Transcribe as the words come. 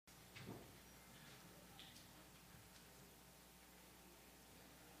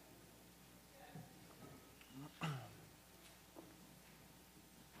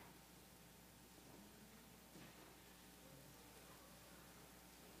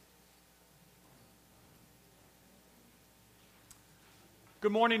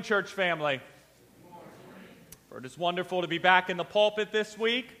Good morning, church family. Good morning. For it is wonderful to be back in the pulpit this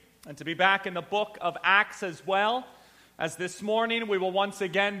week and to be back in the book of Acts as well. As this morning we will once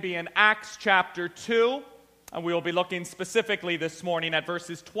again be in Acts chapter 2, and we will be looking specifically this morning at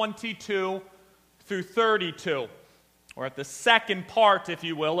verses 22 through 32, or at the second part, if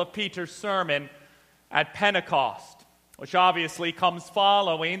you will, of Peter's sermon at Pentecost, which obviously comes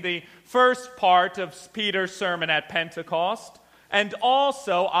following the first part of Peter's sermon at Pentecost, and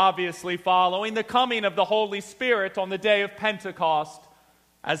also obviously following the coming of the Holy Spirit on the day of Pentecost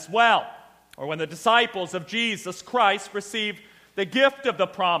as well, or when the disciples of Jesus Christ received the gift of the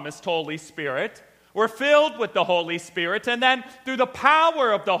promised Holy Spirit, were filled with the Holy Spirit, and then through the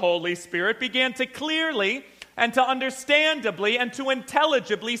power of the Holy Spirit began to clearly and to understandably and to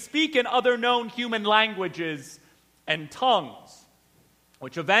intelligibly speak in other known human languages and tongues,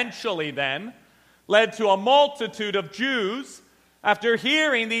 which eventually then led to a multitude of Jews, after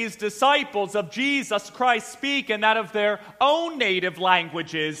hearing these disciples of Jesus Christ speak in that of their own native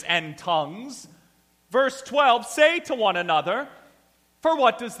languages and tongues, verse 12, say to one another, "For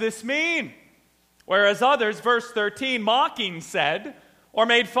what does this mean?" Whereas others, verse 13, mocking said, or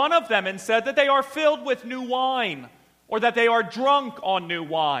made fun of them and said that they are filled with new wine, or that they are drunk on new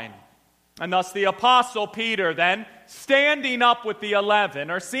wine. And thus the apostle Peter then, standing up with the 11,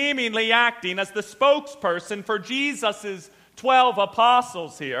 or seemingly acting as the spokesperson for Jesus' 12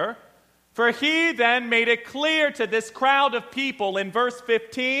 apostles here, for he then made it clear to this crowd of people in verse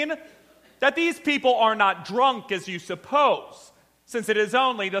 15 that these people are not drunk as you suppose, since it is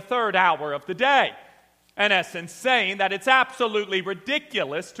only the third hour of the day. In essence, saying that it's absolutely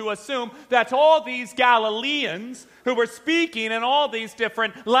ridiculous to assume that all these Galileans who were speaking in all these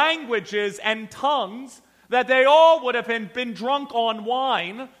different languages and tongues, that they all would have been drunk on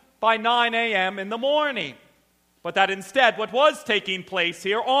wine by 9 a.m. in the morning. But that instead what was taking place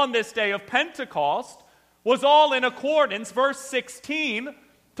here on this day of Pentecost was all in accordance, verse 16,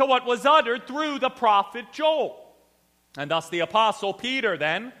 to what was uttered through the prophet Joel. And thus the apostle Peter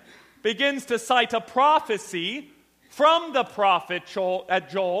then begins to cite a prophecy from the prophet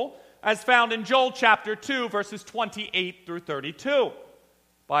Joel, as found in Joel chapter 2, verses 28 through 32,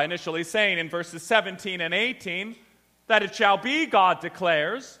 by initially saying in verses 17 and 18, that it shall be, God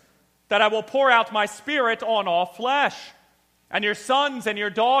declares, that I will pour out my spirit on all flesh, and your sons and your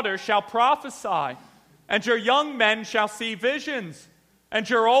daughters shall prophesy, and your young men shall see visions, and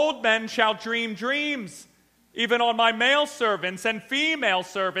your old men shall dream dreams. Even on my male servants and female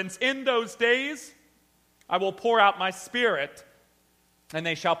servants in those days, I will pour out my spirit, and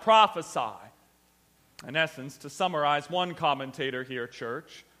they shall prophesy. In essence, to summarize one commentator here,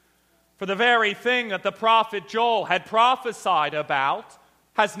 church, for the very thing that the prophet Joel had prophesied about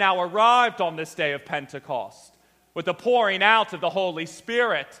has now arrived on this day of Pentecost, with the pouring out of the Holy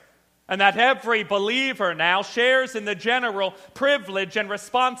Spirit, and that every believer now shares in the general privilege and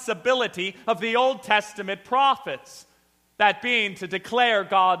responsibility of the Old Testament prophets, that being to declare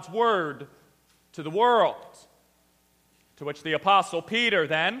God's word to the world. To which the apostle Peter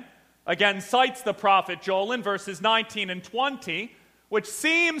then again cites the prophet Joel in verses 19 and 20, which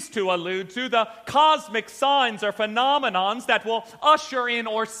seems to allude to the cosmic signs or phenomenons that will usher in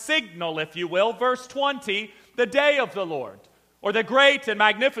or signal, if you will, verse 20, the day of the Lord, or the great and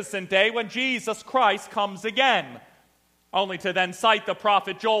magnificent day when Jesus Christ comes again, only to then cite the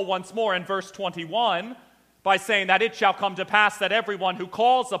prophet Joel once more in verse 21 by saying that it shall come to pass that everyone who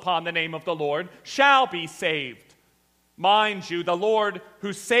calls upon the name of the Lord shall be saved. Mind you, the Lord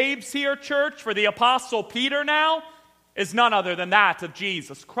who saves here, church, for the apostle Peter now, is none other than that of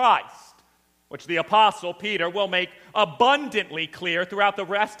Jesus Christ, which the apostle Peter will make abundantly clear throughout the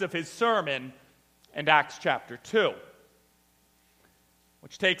rest of his sermon in Acts chapter 2.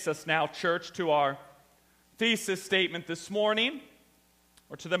 Which takes us now, church, to our thesis statement this morning,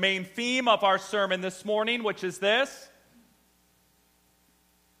 or to the main theme of our sermon this morning, which is this: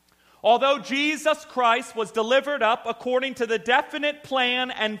 although Jesus Christ was delivered up according to the definite plan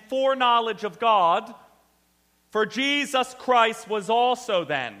and foreknowledge of God, for Jesus Christ was also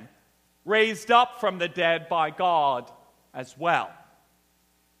then raised up from the dead by God as well.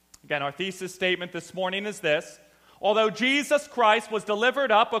 Again, our thesis statement this morning is this: although Jesus Christ was delivered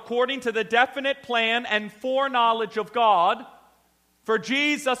up according to the definite plan and foreknowledge of God, for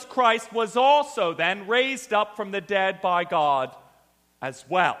Jesus Christ was also then raised up from the dead by God as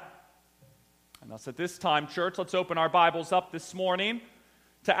well. And thus at this time, church, let's open our Bibles up this morning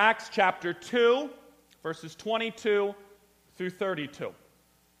to Acts chapter 2, verses 22 through 32.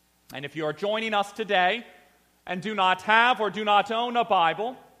 And if you are joining us today and do not have or do not own a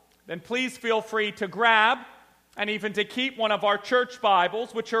Bible, then please feel free to grab and even to keep one of our church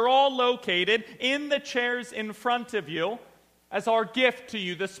Bibles, which are all located in the chairs in front of you, as our gift to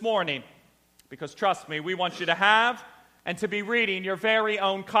you this morning. Because trust me, we want you to have and to be reading your very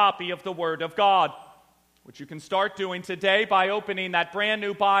own copy of the Word of God, which you can start doing today by opening that brand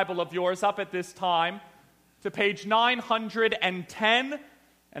new Bible of yours up at this time to page 910,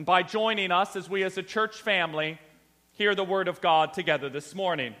 and by joining us as we as a church family hear the Word of God together this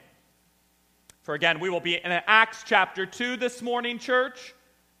morning. For again, we will be in Acts chapter 2 this morning, church,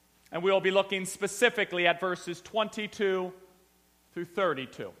 and we will be looking specifically at verses 22 through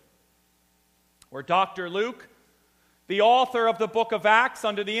 32, where Dr. Luke, the author of the book of Acts,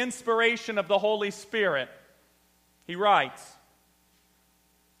 under the inspiration of the Holy Spirit, he writes,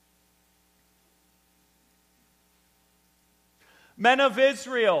 "Men of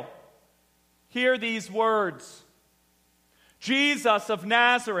Israel, hear these words. Jesus of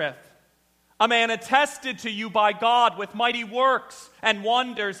Nazareth, a man attested to you by God with mighty works and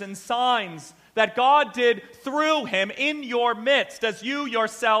wonders and signs that God did through him in your midst, as you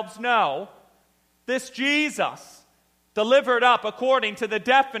yourselves know, this Jesus, delivered up according to the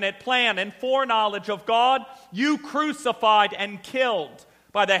definite plan and foreknowledge of God, you crucified and killed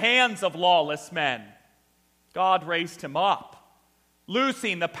by the hands of lawless men. God raised him up,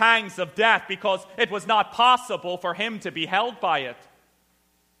 loosing the pangs of death, because it was not possible for him to be held by it.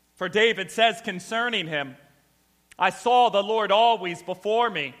 For David says concerning him, I saw the Lord always before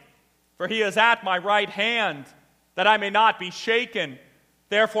me, for he is at my right hand, that I may not be shaken.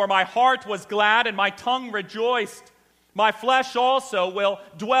 Therefore my heart was glad and my tongue rejoiced. My flesh also will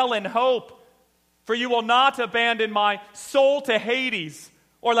dwell in hope, for you will not abandon my soul to Hades,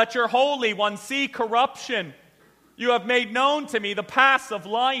 or let your Holy One see corruption. You have made known to me the paths of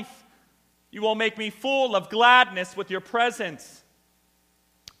life. You will make me full of gladness with your presence.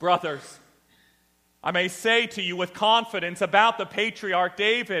 Brothers, I may say to you with confidence about the patriarch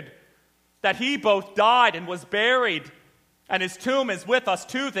David, that he both died and was buried, and his tomb is with us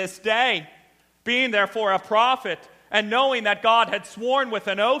to this day. Being therefore a prophet, and knowing that God had sworn with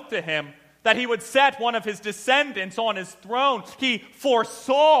an oath to him that he would set one of his descendants on his throne, he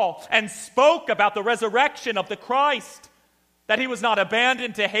foresaw and spoke about the resurrection of the Christ, that he was not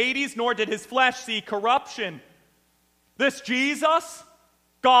abandoned to Hades, nor did his flesh see corruption. This Jesus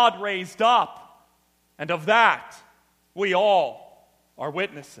God raised up, and of that we all are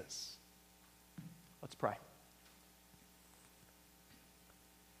witnesses." Let's pray.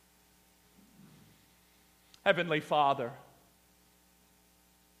 Heavenly Father,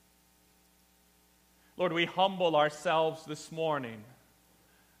 Lord, we humble ourselves this morning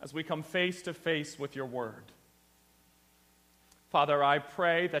as we come face to face with your word. Father, I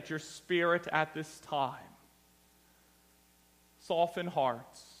pray that your Spirit at this time soften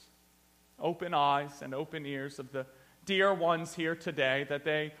hearts, open eyes, and open ears of the dear ones here today, that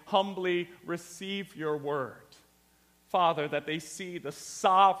they humbly receive your word. Father, that they see the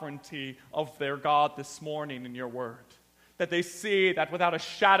sovereignty of their God this morning in your word. That they see that without a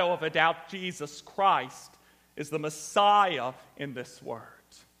shadow of a doubt, Jesus Christ is the Messiah in this word.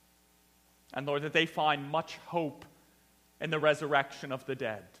 And Lord, that they find much hope in the resurrection of the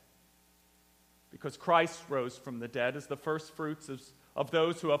dead. Because Christ rose from the dead as the first fruits of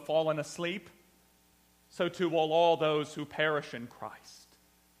those who have fallen asleep, so too will all those who perish in Christ.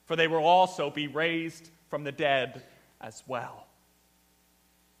 For they will also be raised from the dead as well.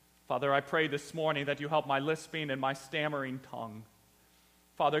 Father, I pray this morning that you help my lisping and my stammering tongue.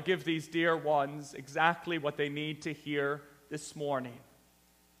 Father, give these dear ones exactly what they need to hear this morning.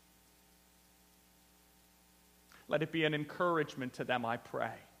 Let it be an encouragement to them, I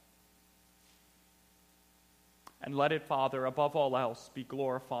pray. And let it, Father, above all else, be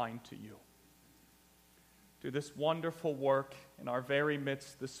glorifying to you. Do this wonderful work in our very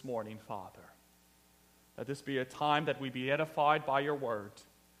midst this morning, Father. Let this be a time that we be edified by your word,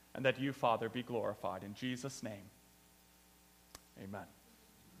 and that you, Father, be glorified. In Jesus' name, amen.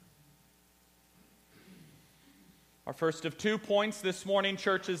 Our first of 2 points this morning,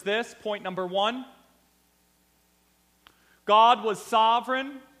 church, is this. Point number 1. God was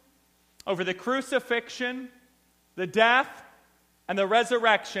sovereign over the crucifixion, the death, and the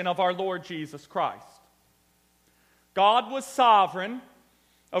resurrection of our Lord Jesus Christ. God was sovereign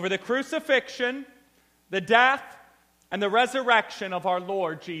over the crucifixion, the death, and the resurrection of our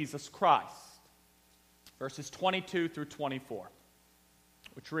Lord Jesus Christ. Verses 22 through 24,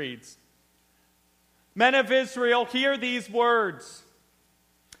 which reads, Men of Israel, hear these words.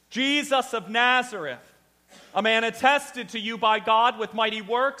 Jesus of Nazareth, a man attested to you by God with mighty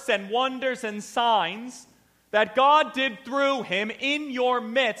works and wonders and signs that God did through him in your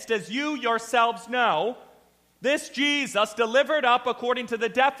midst, as you yourselves know, This Jesus, delivered up according to the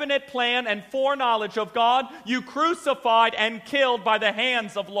definite plan and foreknowledge of God, you crucified and killed by the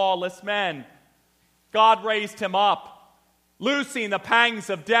hands of lawless men. God raised him up, loosing the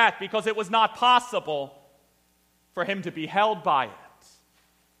pangs of death, because it was not possible for him to be held by it.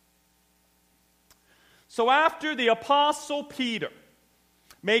 So after the Apostle Peter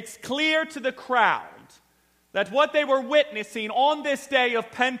makes clear to the crowd that what they were witnessing on this day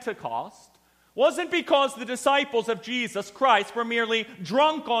of Pentecost wasn't because the disciples of Jesus Christ were merely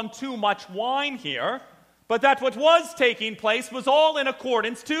drunk on too much wine here, but that what was taking place was all in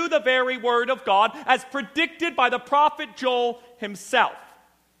accordance to the very word of God as predicted by the prophet Joel himself.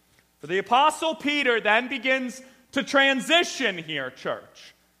 For the Apostle Peter then begins to transition here,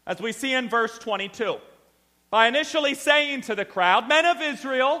 church, as we see in verse 22, by initially saying to the crowd, "Men of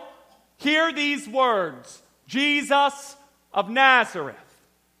Israel, hear these words, Jesus of Nazareth."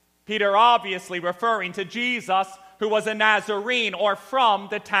 Peter obviously referring to Jesus, who was a Nazarene, or from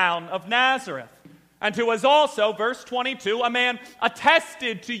the town of Nazareth, and who was also, verse 22, a man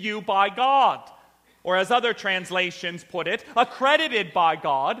attested to you by God, or as other translations put it, accredited by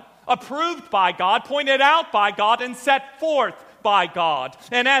God, approved by God, pointed out by God, and set forth by God.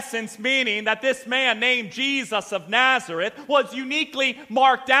 In essence, meaning that this man named Jesus of Nazareth was uniquely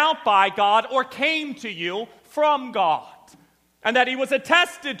marked out by God, or came to you from God. And that he was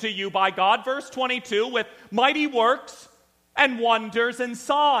attested to you by God, verse 22, with mighty works and wonders and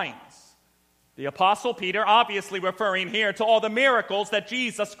signs. The Apostle Peter obviously referring here to all the miracles that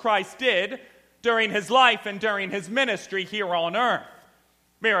Jesus Christ did during his life and during his ministry here on earth.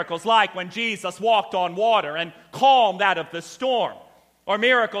 Miracles like when Jesus walked on water and calmed that of the storm. Or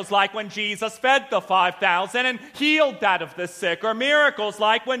miracles like when Jesus fed the 5,000 and healed that of the sick. Or miracles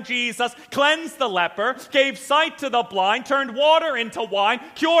like when Jesus cleansed the leper, gave sight to the blind, turned water into wine,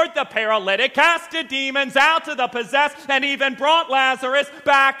 cured the paralytic, casted demons out of the possessed, and even brought Lazarus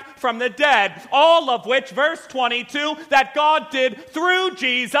back from the dead. All of which, verse 22, that God did through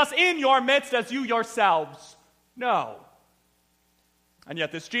Jesus in your midst, as you yourselves know. And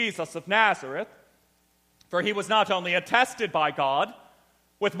yet this Jesus of Nazareth, for he was not only attested by God,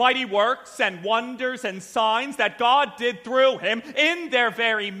 with mighty works and wonders and signs that God did through him in their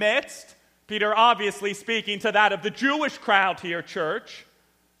very midst. Peter obviously speaking to that of the Jewish crowd here, church.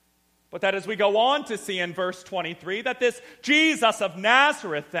 But that as we go on to see in verse 23, that this Jesus of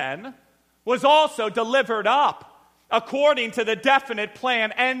Nazareth then was also delivered up according to the definite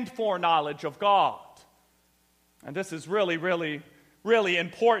plan and foreknowledge of God. And this is really, really, really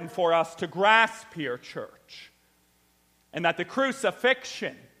important for us to grasp here, church. And that the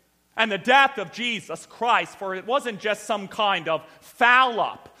crucifixion and the death of Jesus Christ, for it wasn't just some kind of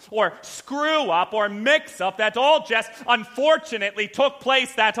foul-up or screw-up or mix-up that all just unfortunately took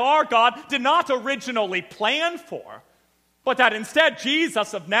place that our God did not originally plan for, but that instead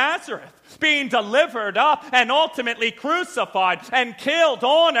Jesus of Nazareth, being delivered up and ultimately crucified and killed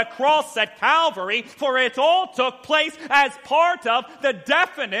on a cross at Calvary, for it all took place as part of the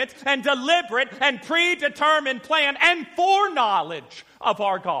definite and deliberate and predetermined plan and foreknowledge of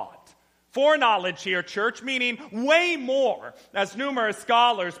our God. Foreknowledge here, church, meaning way more, as numerous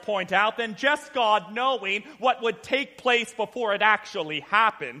scholars point out, than just God knowing what would take place before it actually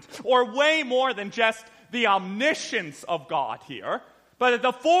happened, or way more than just the omniscience of God here, but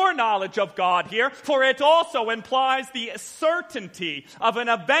the foreknowledge of God here, for it also implies the certainty of an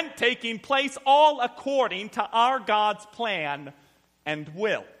event taking place all according to our God's plan and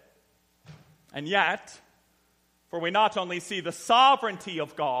will. And yet, for we not only see the sovereignty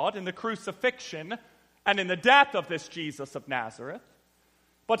of God in the crucifixion and in the death of this Jesus of Nazareth,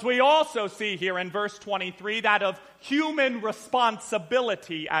 but we also see here in verse 23 that of human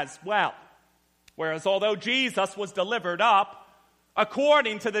responsibility as well. Whereas although Jesus was delivered up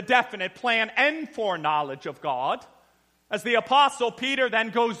according to the definite plan and foreknowledge of God, as the Apostle Peter then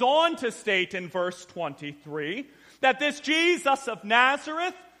goes on to state in verse 23, that this Jesus of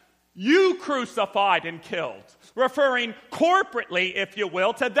Nazareth you crucified and killed, referring corporately, if you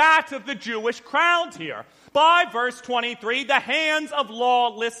will, to that of the Jewish crowd here. By verse 23, the hands of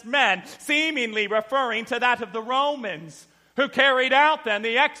lawless men, seemingly referring to that of the Romans, who carried out then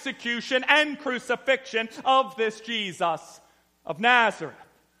the execution and crucifixion of this Jesus of Nazareth.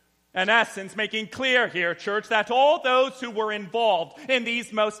 In essence, making clear here, church, that all those who were involved in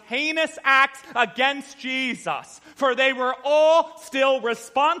these most heinous acts against Jesus, for they were all still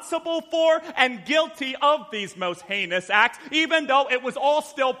responsible for and guilty of these most heinous acts, even though it was all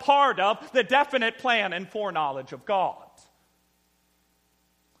still part of the definite plan and foreknowledge of God.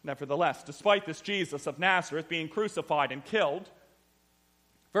 Nevertheless, despite this Jesus of Nazareth being crucified and killed,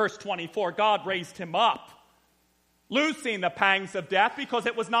 verse 24, God raised him up loosing the pangs of death because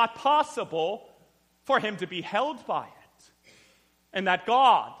it was not possible for him to be held by it. And that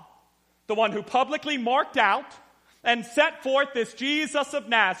God, the one who publicly marked out and set forth this Jesus of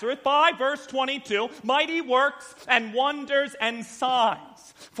Nazareth by verse 22, mighty works and wonders and signs.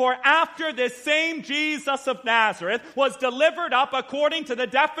 For after this same Jesus of Nazareth was delivered up according to the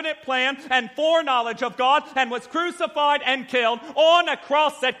definite plan and foreknowledge of God, and was crucified and killed on a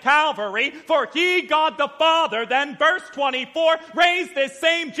cross at Calvary, for he, God the Father, then verse 24, raised this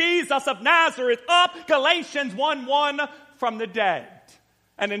same Jesus of Nazareth up, Galatians 1:1, from the dead.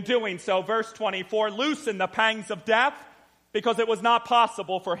 And in doing so, verse 24, loosened the pangs of death because it was not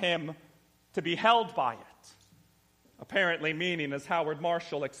possible for him to be held by it. Apparently meaning, as Howard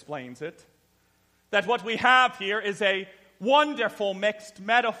Marshall explains it, that what we have here is a wonderful mixed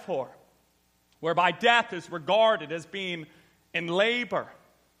metaphor, whereby death is regarded as being in labor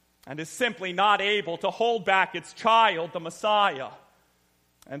and is simply not able to hold back its child, the Messiah.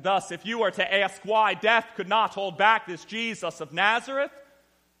 And thus, if you were to ask why death could not hold back this Jesus of Nazareth,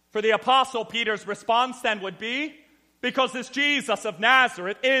 for the Apostle Peter's response then would be, because this Jesus of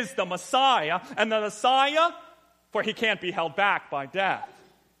Nazareth is the Messiah, and the Messiah, for he can't be held back by death.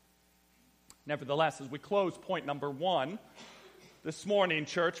 Nevertheless, as we close point number 1 this morning,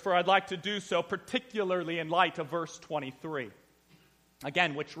 church, for I'd like to do so particularly in light of verse 23,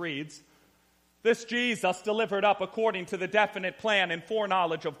 again, which reads, this Jesus delivered up according to the definite plan and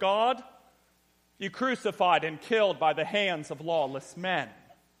foreknowledge of God, you crucified and killed by the hands of lawless men.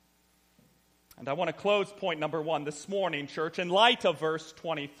 And I want to close point number 1 this morning, church, in light of verse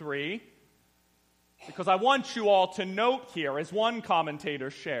 23, because I want you all to note here, as one commentator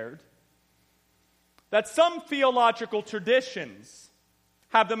shared, that some theological traditions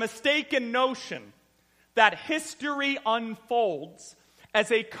have the mistaken notion that history unfolds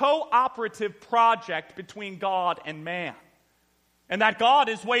as a cooperative project between God and man, and that God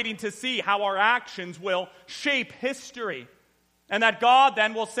is waiting to see how our actions will shape history, and that God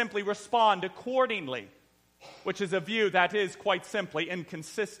then will simply respond accordingly, which is a view that is quite simply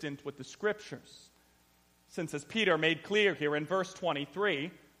inconsistent with the Scriptures. Since, as Peter made clear here in verse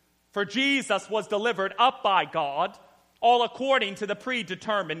 23, for Jesus was delivered up by God, all according to the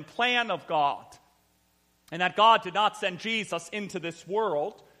predetermined plan of God. And that God did not send Jesus into this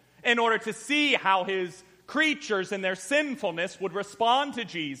world in order to see how his creatures in their sinfulness would respond to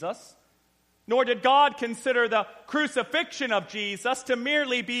Jesus, nor did God consider the crucifixion of Jesus to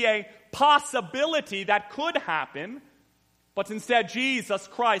merely be a possibility that could happen, but instead Jesus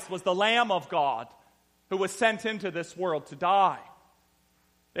Christ was the Lamb of God who was sent into this world to die.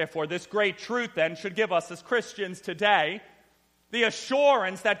 Therefore, this great truth then should give us as Christians today the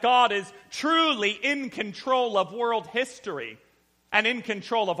assurance that God is truly in control of world history and in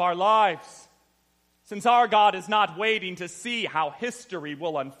control of our lives. Since our God is not waiting to see how history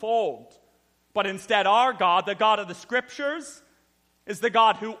will unfold, but instead our God, the God of the Scriptures, is the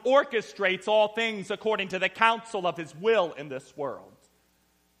God who orchestrates all things according to the counsel of his will in this world.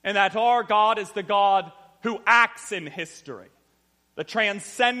 And that our God is the God who acts in history, the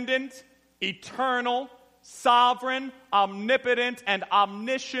transcendent, eternal, sovereign, omnipotent, and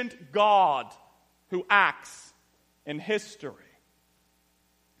omniscient God who acts in history.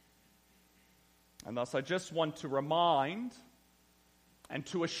 And thus I just want to remind and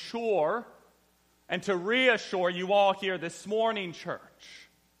to assure and to reassure you all here this morning, church,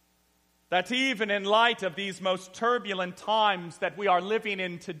 that even in light of these most turbulent times that we are living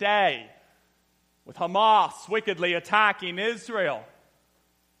in today, with Hamas wickedly attacking Israel,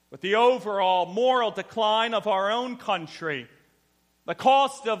 with the overall moral decline of our own country, the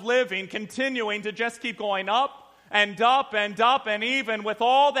cost of living continuing to just keep going up and up and up, and even with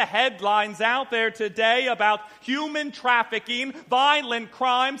all the headlines out there today about human trafficking, violent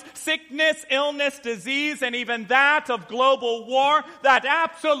crimes, sickness, illness, disease, and even that of global war, that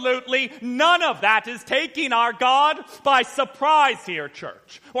absolutely none of that is taking our God by surprise here,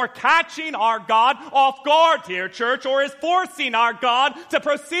 church, or catching our God off guard here, church, or is forcing our God to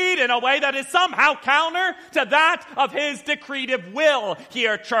proceed in a way that is somehow counter to that of his decretive will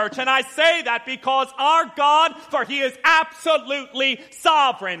here, church. And I say that because our God, for he is absolutely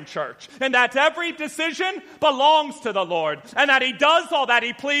sovereign, church, and that every decision belongs to the Lord, and that he does all that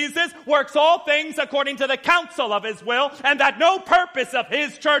he pleases, works all things according to the counsel of his will, and that no purpose of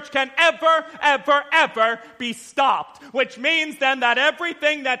his church can ever be stopped. Which means then that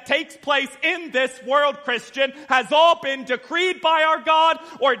everything that takes place in this world, Christian, has all been decreed by our God,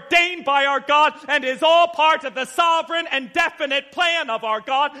 ordained by our God, and is all part of the sovereign and definite plan of our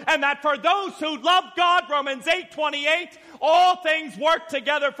God, and that for those who love God, Romans 8:28, all things work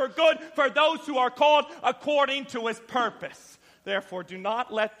together for good for those who are called according to his purpose. Therefore, do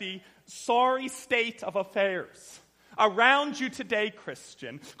not let the sorry state of affairs around you today,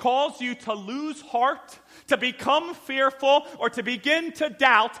 Christian, cause you to lose heart, to become fearful, or to begin to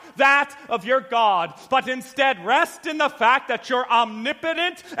doubt that of your God. But instead, rest in the fact that your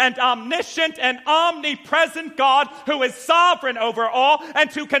omnipotent and omniscient and omnipresent God, who is sovereign over all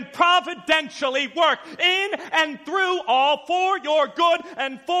and who can providentially work in and through all for your good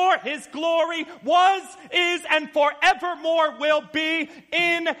and for his glory, was, is, and forevermore will be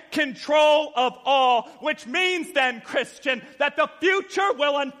in control of all. Which means then, Christian, that the future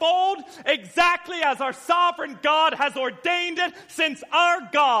will unfold exactly as our sovereign God has ordained it, since our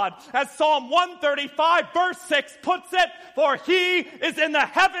God, as Psalm 135 verse 6 puts it, for he is in the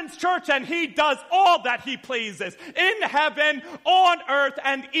heavens, church, and he does all that he pleases, in heaven, on earth,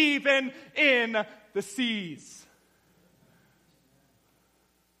 and even in the seas.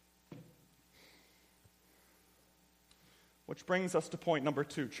 Which brings us to point number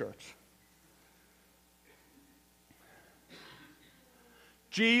 2, church.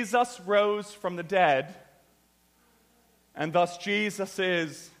 Jesus rose from the dead, and thus Jesus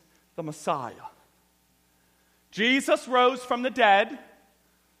is the Messiah. Jesus rose from the dead,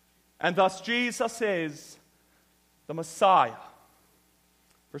 and thus Jesus is the Messiah.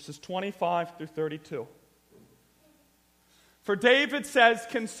 Verses 25 through 32. For David says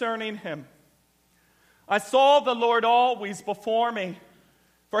concerning him, I saw the Lord always before me,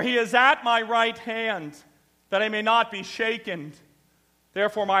 for he is at my right hand, that I may not be shaken.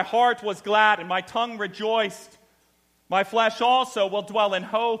 Therefore my heart was glad, and my tongue rejoiced. My flesh also will dwell in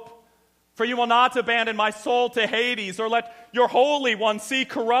hope. For you will not abandon my soul to Hades, or let your Holy One see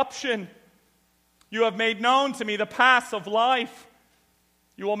corruption. You have made known to me the paths of life.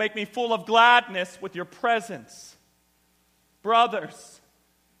 You will make me full of gladness with your presence. Brothers,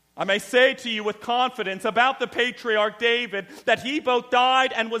 I may say to you with confidence about the patriarch David, that he both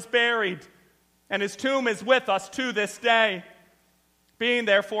died and was buried, and his tomb is with us to this day. Being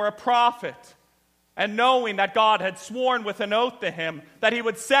therefore a prophet, and knowing that God had sworn with an oath to him that he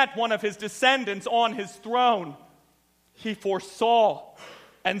would set one of his descendants on his throne, he foresaw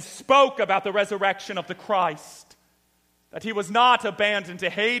and spoke about the resurrection of the Christ, that he was not abandoned to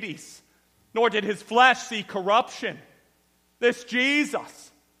Hades, nor did his flesh see corruption. This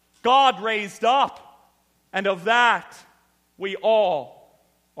Jesus God raised up, and of that we all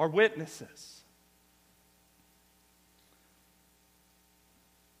are witnesses.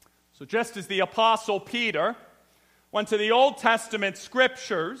 So just as the Apostle Peter went to the Old Testament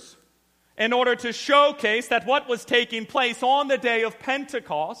scriptures in order to showcase that what was taking place on the day of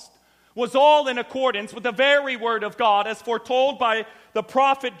Pentecost was all in accordance with the very word of God as foretold by the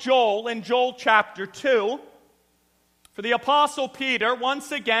prophet Joel in Joel chapter 2, for the Apostle Peter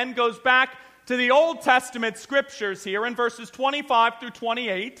once again goes back to the Old Testament scriptures here in verses 25 through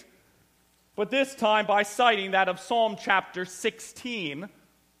 28, but this time by citing that of Psalm chapter 16,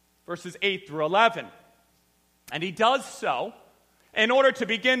 verses 8 through 11. And he does so in order to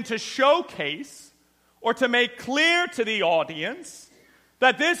begin to showcase or to make clear to the audience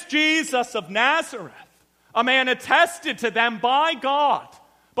that this Jesus of Nazareth, a man attested to them by God,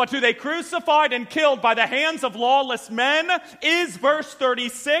 but who they crucified and killed by the hands of lawless men, is, verse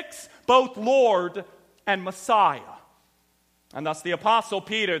 36, both Lord and Messiah. And thus the Apostle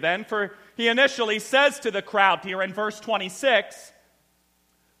Peter then, for he initially says to the crowd here in verse 26,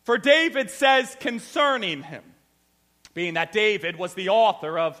 for David says concerning him, being that David was the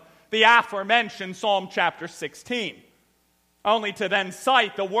author of the aforementioned Psalm chapter 16. Only to then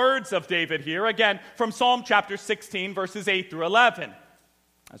cite the words of David here, again, from Psalm chapter 16, verses 8 through 11.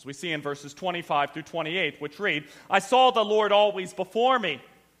 As we see in verses 25 through 28, which read, I saw the Lord always before me,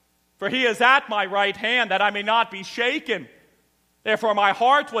 for he is at my right hand, that I may not be shaken. Therefore my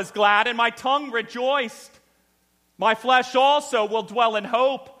heart was glad, and my tongue rejoiced. My flesh also will dwell in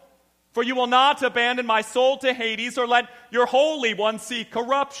hope, for you will not abandon my soul to Hades, or let your Holy One see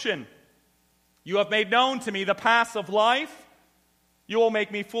corruption. You have made known to me the paths of life. You will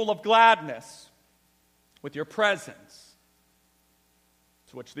make me full of gladness with your presence.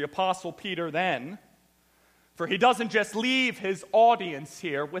 To which the Apostle Peter then, for he doesn't just leave his audience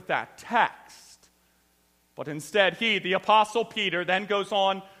here with that text, but instead he, the Apostle Peter, then goes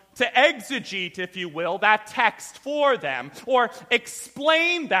on to exegete, if you will, that text for them, or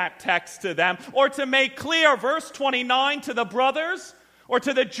explain that text to them, or to make clear, verse 29, to the brothers, or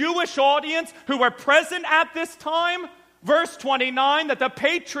to the Jewish audience who were present at this time, verse 29, that the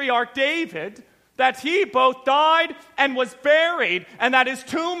patriarch David, that he both died and was buried, and that his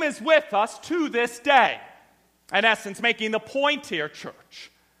tomb is with us to this day. In essence, making the point here,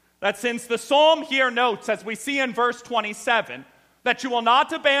 church, that since the psalm here notes, as we see in verse 27, that you will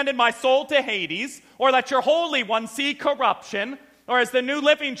not abandon my soul to Hades, or let your Holy One see corruption, or as the New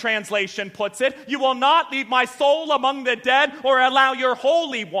Living Translation puts it, you will not leave my soul among the dead or allow your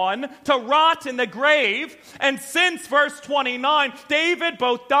Holy One to rot in the grave. And since verse 29, David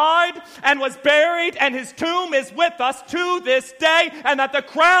both died and was buried, and his tomb is with us to this day, and that the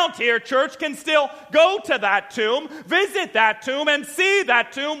crowd here, church, can still go to that tomb, visit that tomb, and see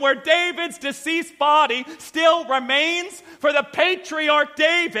that tomb where David's deceased body still remains. For the patriarch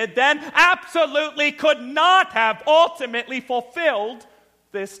David then absolutely could not have ultimately fulfilled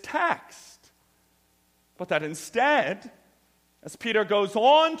this text. But that instead, as Peter goes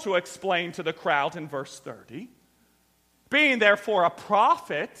on to explain to the crowd in verse 30, being therefore a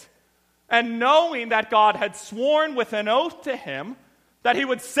prophet, and knowing that God had sworn with an oath to him that he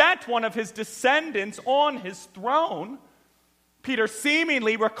would set one of his descendants on his throne, Peter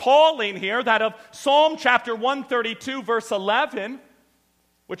seemingly recalling here that of Psalm chapter 132, verse 11,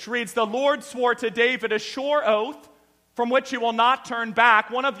 which reads, "The Lord swore to David a sure oath, from which he will not turn back.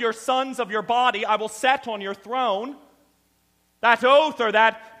 One of your sons of your body I will set on your throne." That oath or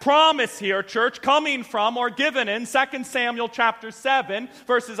that promise here, church, coming from or given in 2 Samuel chapter 7,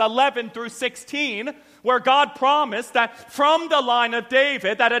 verses 11 through 16, where God promised that from the line of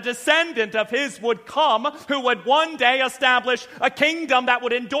David, that a descendant of his would come who would one day establish a kingdom that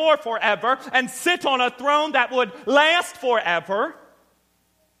would endure forever and sit on a throne that would last forever.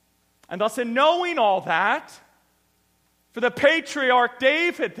 And thus, in knowing all that, for the patriarch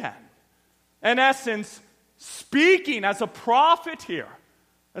David then, in essence, speaking as a prophet here,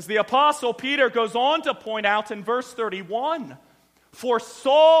 as the apostle Peter goes on to point out in verse 31,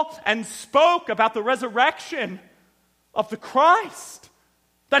 foresaw and spoke about the resurrection of the Christ,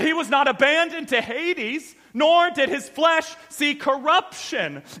 that he was not abandoned to Hades, nor did his flesh see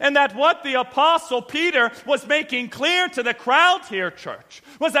corruption. And that what the apostle Peter was making clear to the crowd here, church,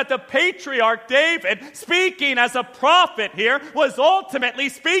 was that the patriarch David, speaking as a prophet here, was ultimately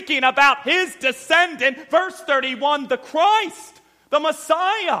speaking about his descendant, verse 31, the Christ, the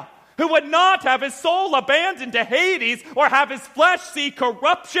Messiah, who would not have his soul abandoned to Hades or have his flesh see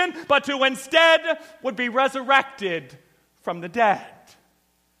corruption, but who instead would be resurrected from the dead.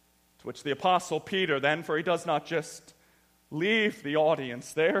 To which the apostle Peter then, for he does not just leave the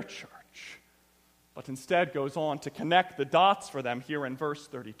audience there, church, but instead goes on to connect the dots for them here in verse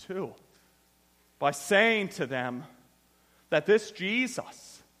 32 by saying to them that this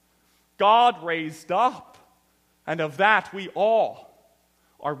Jesus, God raised up, and of that we all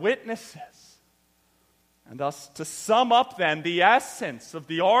are witnesses. And thus, to sum up then the essence of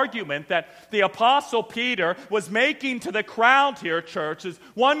the argument that the apostle Peter was making to the crowd here, church, as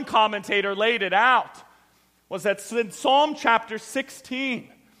one commentator laid it out, was that Psalm chapter 16,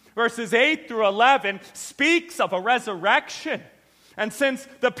 verses 8 through 11, speaks of a resurrection. And since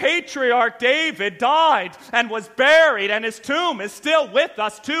the patriarch David died and was buried, and his tomb is still with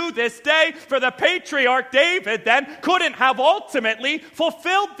us to this day, for the patriarch David then couldn't have ultimately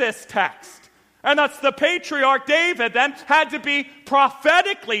fulfilled this text. And that's the patriarch David then had to be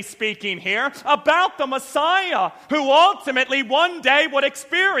prophetically speaking here about the Messiah, who ultimately one day would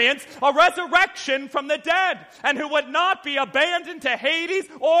experience a resurrection from the dead, and who would not be abandoned to Hades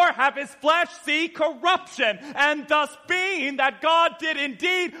or have his flesh see corruption. And thus, being that God did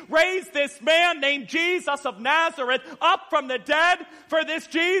indeed raise this man named Jesus of Nazareth up from the dead, for this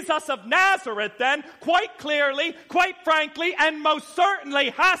Jesus of Nazareth then quite clearly, quite frankly, and most certainly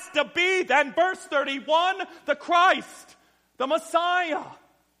has to be then, verse 31, the Christ, the Messiah.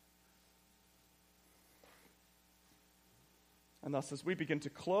 And thus, as we begin to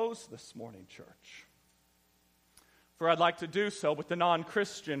close this morning, church, for I'd like to do so with the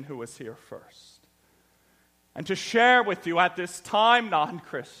non-Christian who was here first, and to share with you at this time,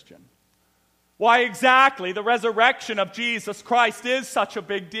 non-Christian, why exactly the resurrection of Jesus Christ is such a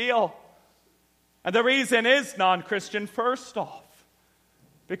big deal. And the reason is, non-Christian, first off,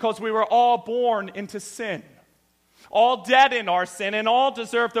 because we were all born into sin, all dead in our sin, and all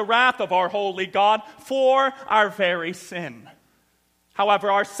deserve the wrath of our holy God for our very sin. However,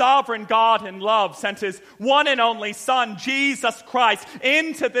 our sovereign God in love sent his one and only Son, Jesus Christ,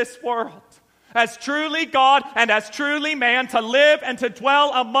 into this world as truly God and as truly man, to live and to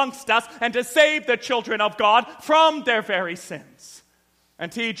dwell amongst us and to save the children of God from their very sins.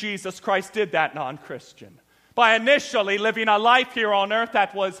 And he, Jesus Christ, did that, non-Christian, by initially living a life here on earth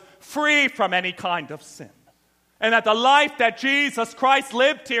that was free from any kind of sin, And that the life that Jesus Christ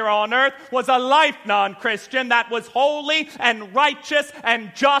lived here on earth was a life, non-Christian, that was holy and righteous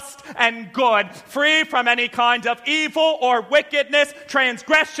and just and good, free from any kind of evil or wickedness,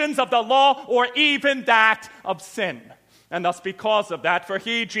 transgressions of the law, or even that of sin. And thus because of that, for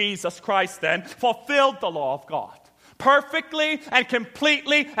he, Jesus Christ, then fulfilled the law of God perfectly and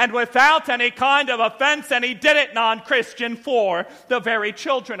completely and without any kind of offense, and he did it, non-Christian, for the very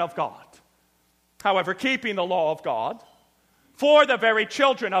children of God. However, keeping the law of God for the very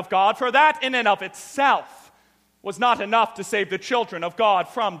children of God, for that in and of itself was not enough to save the children of God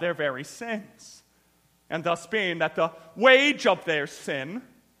from their very sins. And thus being that the wage of their sin,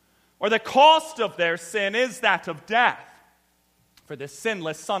 or the cost of their sin, is that of death, for this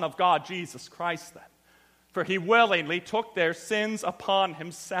sinless Son of God, Jesus Christ, then, for he willingly took their sins upon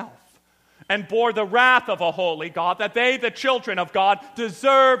himself and bore the wrath of a holy God that they, the children of God,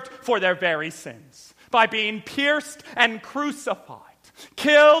 deserved for their very sins, by being pierced and crucified,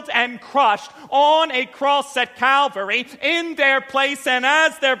 killed and crushed on a cross at Calvary in their place and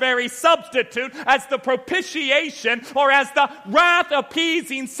as their very substitute, as the propitiation or as the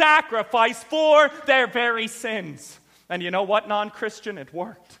wrath-appeasing sacrifice for their very sins. And you know what, non-Christian? It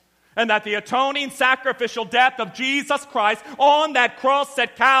worked. And that the atoning sacrificial death of Jesus Christ on that cross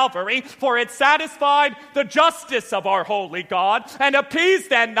at Calvary, for it satisfied the justice of our holy God and appeased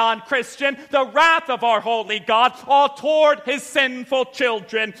then, non-Christian, the wrath of our holy God, all toward his sinful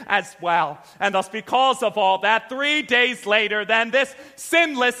children as well. And thus because of all that, 3 days later then, this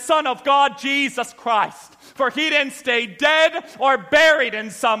sinless Son of God, Jesus Christ, for he didn't stay dead or buried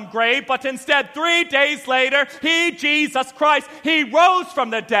in some grave, but instead 3 days later, he, Jesus Christ, he rose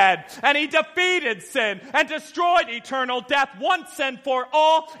from the dead, and he defeated sin and destroyed eternal death once and for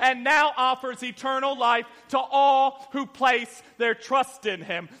all, and now offers eternal life to all who place their trust in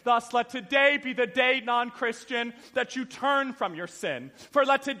him. Thus, let today be the day, non-Christian, that you turn from your sin. For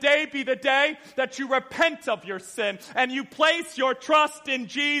let today be the day that you repent of your sin and you place your trust in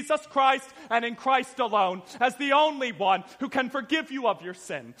Jesus Christ and in Christ alone, as the only one who can forgive you of your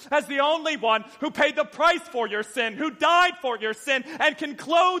sin, as the only one who paid the price for your sin, who died for your sin, and can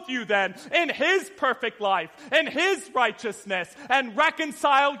clothe you then in his perfect life, in his righteousness, and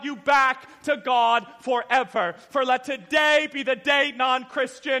reconcile you back to God forever. For let today be the day,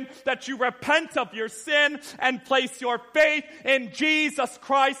 non-Christian, that you repent of your sin and place your faith in Jesus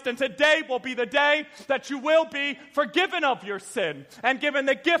Christ. And today will be the day that you will be forgiven of your sin and given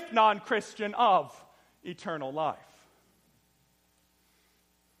the gift, non-Christian, of eternal life.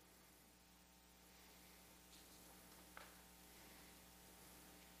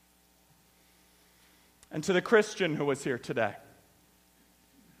 And to the Christian who is here today,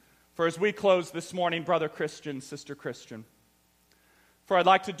 for as we close this morning, brother Christian, sister Christian, for I'd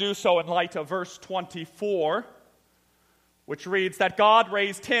like to do so in light of verse 24, which reads that God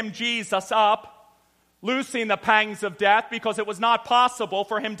raised him, Jesus, up, loosing the pangs of death, because it was not possible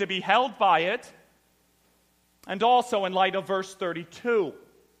for him to be held by it. And also in light of verse 32,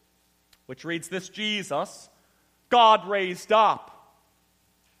 which reads this: Jesus, God raised up,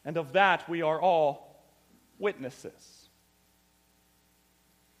 and of that we are all witnesses.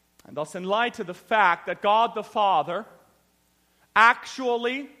 And thus, in light of the fact that God the Father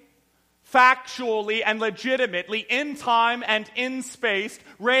actually, factually, and legitimately, in time and in space,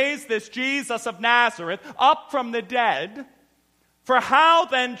 raised this Jesus of Nazareth up from the dead, for how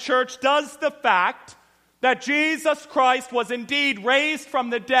then, church, does the fact that Jesus Christ was indeed raised from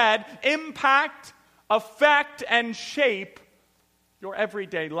the dead impact, affect, and shape your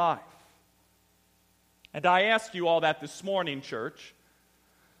everyday life? And I ask you all that this morning, church,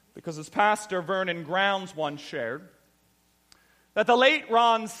 because as Pastor Vernon Grounds once shared, that the late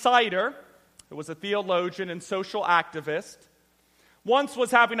Ron Sider, who was a theologian and social activist, once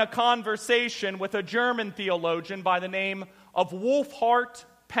was having a conversation with a German theologian by the name of Wolfhart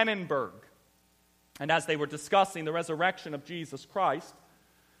Pannenberg. And as they were discussing the resurrection of Jesus Christ,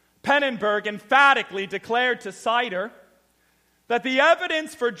 Pannenberg emphatically declared to Sider that the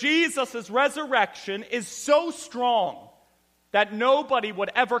evidence for Jesus' resurrection is so strong that nobody would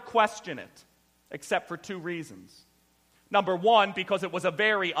ever question it, except for two reasons. Number one, because it was a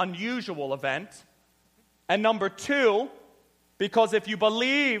very unusual event. And number two, because if you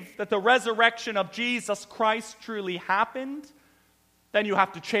believe that the resurrection of Jesus Christ truly happened, then you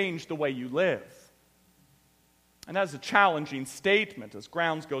have to change the way you live. And that is a challenging statement, as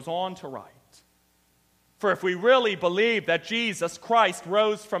Grounds goes on to write. For if we really believe that Jesus Christ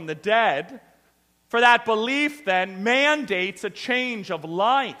rose from the dead, for that belief then mandates a change of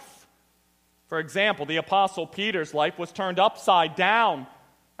life. For example, the Apostle Peter's life was turned upside down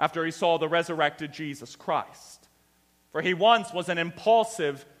after he saw the resurrected Jesus Christ. For he once was an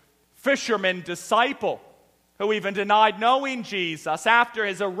impulsive fisherman disciple who even denied knowing Jesus after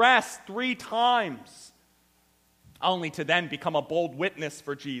his arrest 3 times, only to then become a bold witness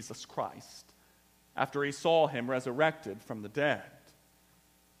for Jesus Christ after he saw him resurrected from the dead.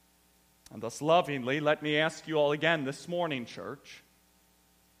 And thus lovingly, let me ask you all again this morning, church,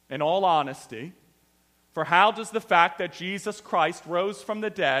 in all honesty, for how does the fact that Jesus Christ rose from the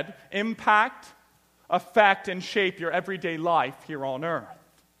dead impact, affect, and shape your everyday life here on earth?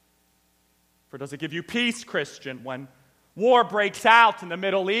 For does it give you peace, Christian, when war breaks out in the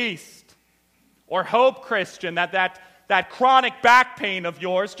Middle East? Or hope, Christian, that chronic back pain of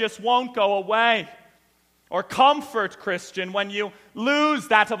yours just won't go away? Or comfort, Christian, when you lose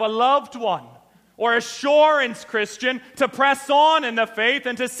that of a loved one? Or assurance, Christian, to press on in the faith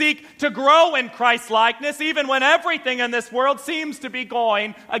and to seek to grow in Christ-likeness even when everything in this world seems to be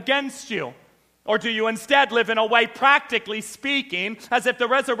going against you? Or do you instead live in a way, practically speaking, as if the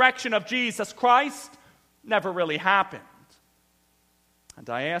resurrection of Jesus Christ never really happened? And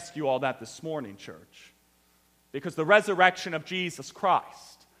I ask you all that this morning, church, because the resurrection of Jesus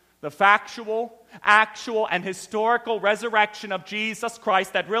Christ, the factual, actual, and historical resurrection of Jesus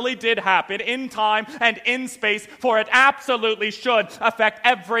Christ that really did happen in time and in space, for it absolutely should affect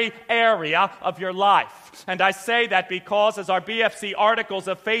every area of your life. And I say that because, as our BFC Articles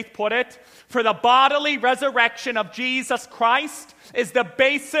of Faith put it, for the bodily resurrection of Jesus Christ is the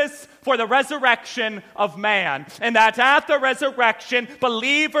basis for the resurrection of man. And that at the resurrection,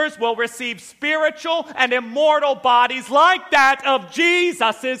 believers will receive spiritual and immortal bodies like that of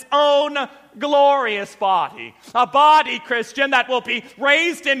Jesus' own glorious body. A body, Christian, that will be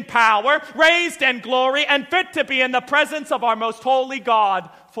raised in power, raised in glory, and fit to be in the presence of our most holy God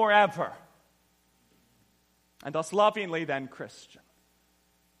forever. And thus lovingly then, Christian,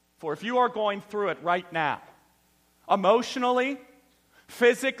 for if you are going through it right now, emotionally,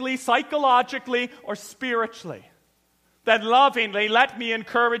 physically, psychologically, or spiritually, then lovingly let me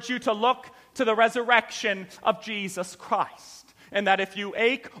encourage you to look to the resurrection of Jesus Christ. And that if you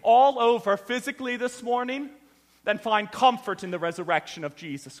ache all over physically this morning, then find comfort in the resurrection of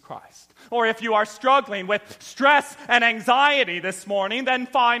Jesus Christ. Or if you are struggling with stress and anxiety this morning, then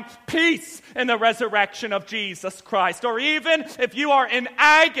find peace in the resurrection of Jesus Christ. Or even if you are in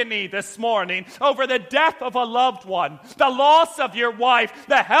agony this morning over the death of a loved one, the loss of your wife,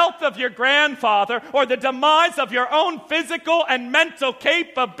 the health of your grandfather, or the demise of your own physical and mental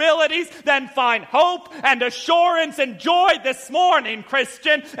capabilities, then find hope and assurance and joy this morning,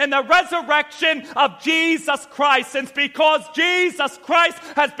 Christian, in the resurrection of Jesus Christ. Since because Jesus Christ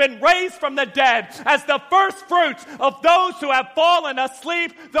has been raised from the dead as the first fruits of those who have fallen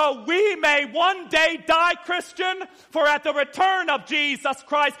asleep, though we may one day die, Christian, for at the return of Jesus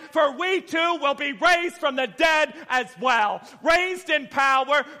Christ, for we too will be raised from the dead as well. Raised in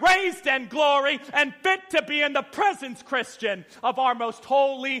power, raised in glory, and fit to be in the presence, Christian, of our most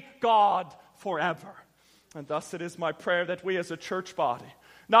holy God forever. And thus it is my prayer that we as a church body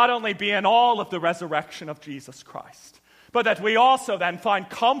not only be in all of the resurrection of Jesus Christ, but that we also then find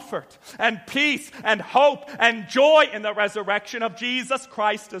comfort and peace and hope and joy in the resurrection of Jesus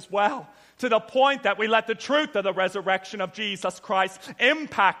Christ as well, to the point that we let the truth of the resurrection of Jesus Christ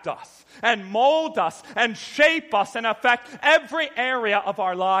impact us and mold us and shape us and affect every area of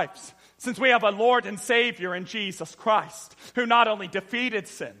our lives. Since we have a Lord and Savior in Jesus Christ, who not only defeated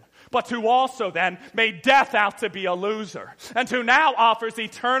sin, but who also then made death out to be a loser, and who now offers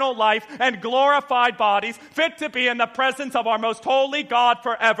eternal life and glorified bodies fit to be in the presence of our most holy God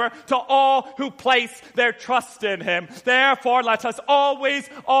forever to all who place their trust in him. Therefore, let us always,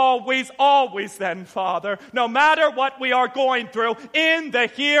 always, always then, Father, no matter what we are going through, in the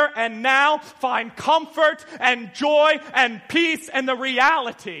here and now, find comfort and joy and peace in the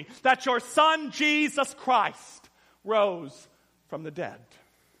reality that your Son, Jesus Christ, rose from the dead.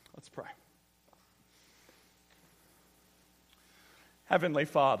 Let's pray. Heavenly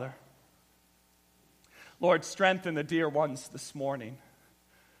Father, Lord, strengthen the dear ones this morning.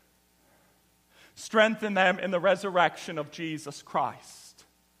 Strengthen them in the resurrection of Jesus Christ,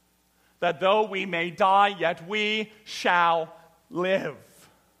 that though we may die, yet we shall live.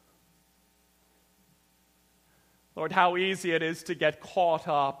 Lord, how easy it is to get caught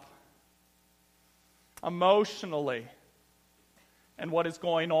up emotionally and what is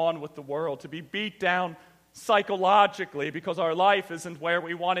going on with the world, to be beat down psychologically because our life isn't where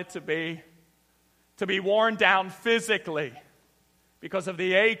we want it to be worn down physically because of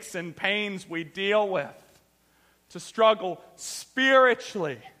the aches and pains we deal with, to struggle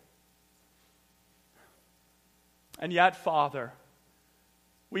spiritually. And yet, Father,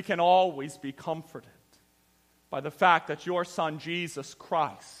 we can always be comforted by the fact that your Son, Jesus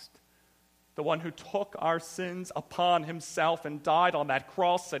Christ, the one who took our sins upon himself and died on that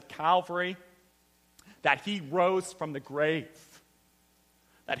cross at Calvary, that he rose from the grave,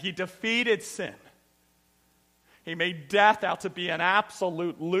 that he defeated sin. He made death out to be an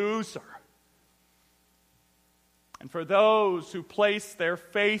absolute loser. And for those who place their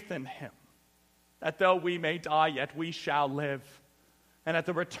faith in him, that though we may die, yet we shall live. And at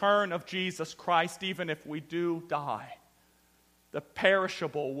the return of Jesus Christ, even if we do die, the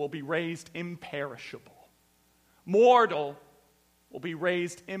perishable will be raised imperishable. Mortal will be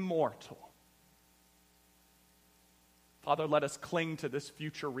raised immortal. Father, let us cling to this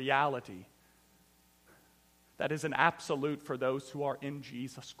future reality that is an absolute for those who are in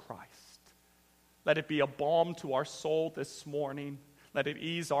Jesus Christ. Let it be a balm to our soul this morning. Let it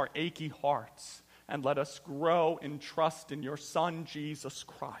ease our achy hearts. And let us grow in trust in your Son, Jesus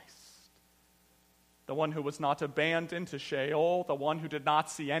Christ, the one who was not abandoned to Sheol, the one who did not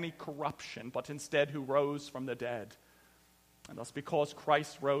see any corruption, but instead who rose from the dead. And thus, because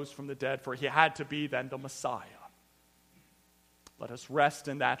Christ rose from the dead, for he had to be then the Messiah, let us rest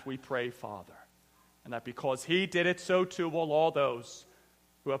in that, we pray, Father. And that because he did it, so too will all those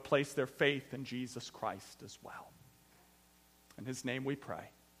who have placed their faith in Jesus Christ as well. In his name we pray.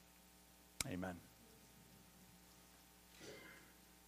 Amen.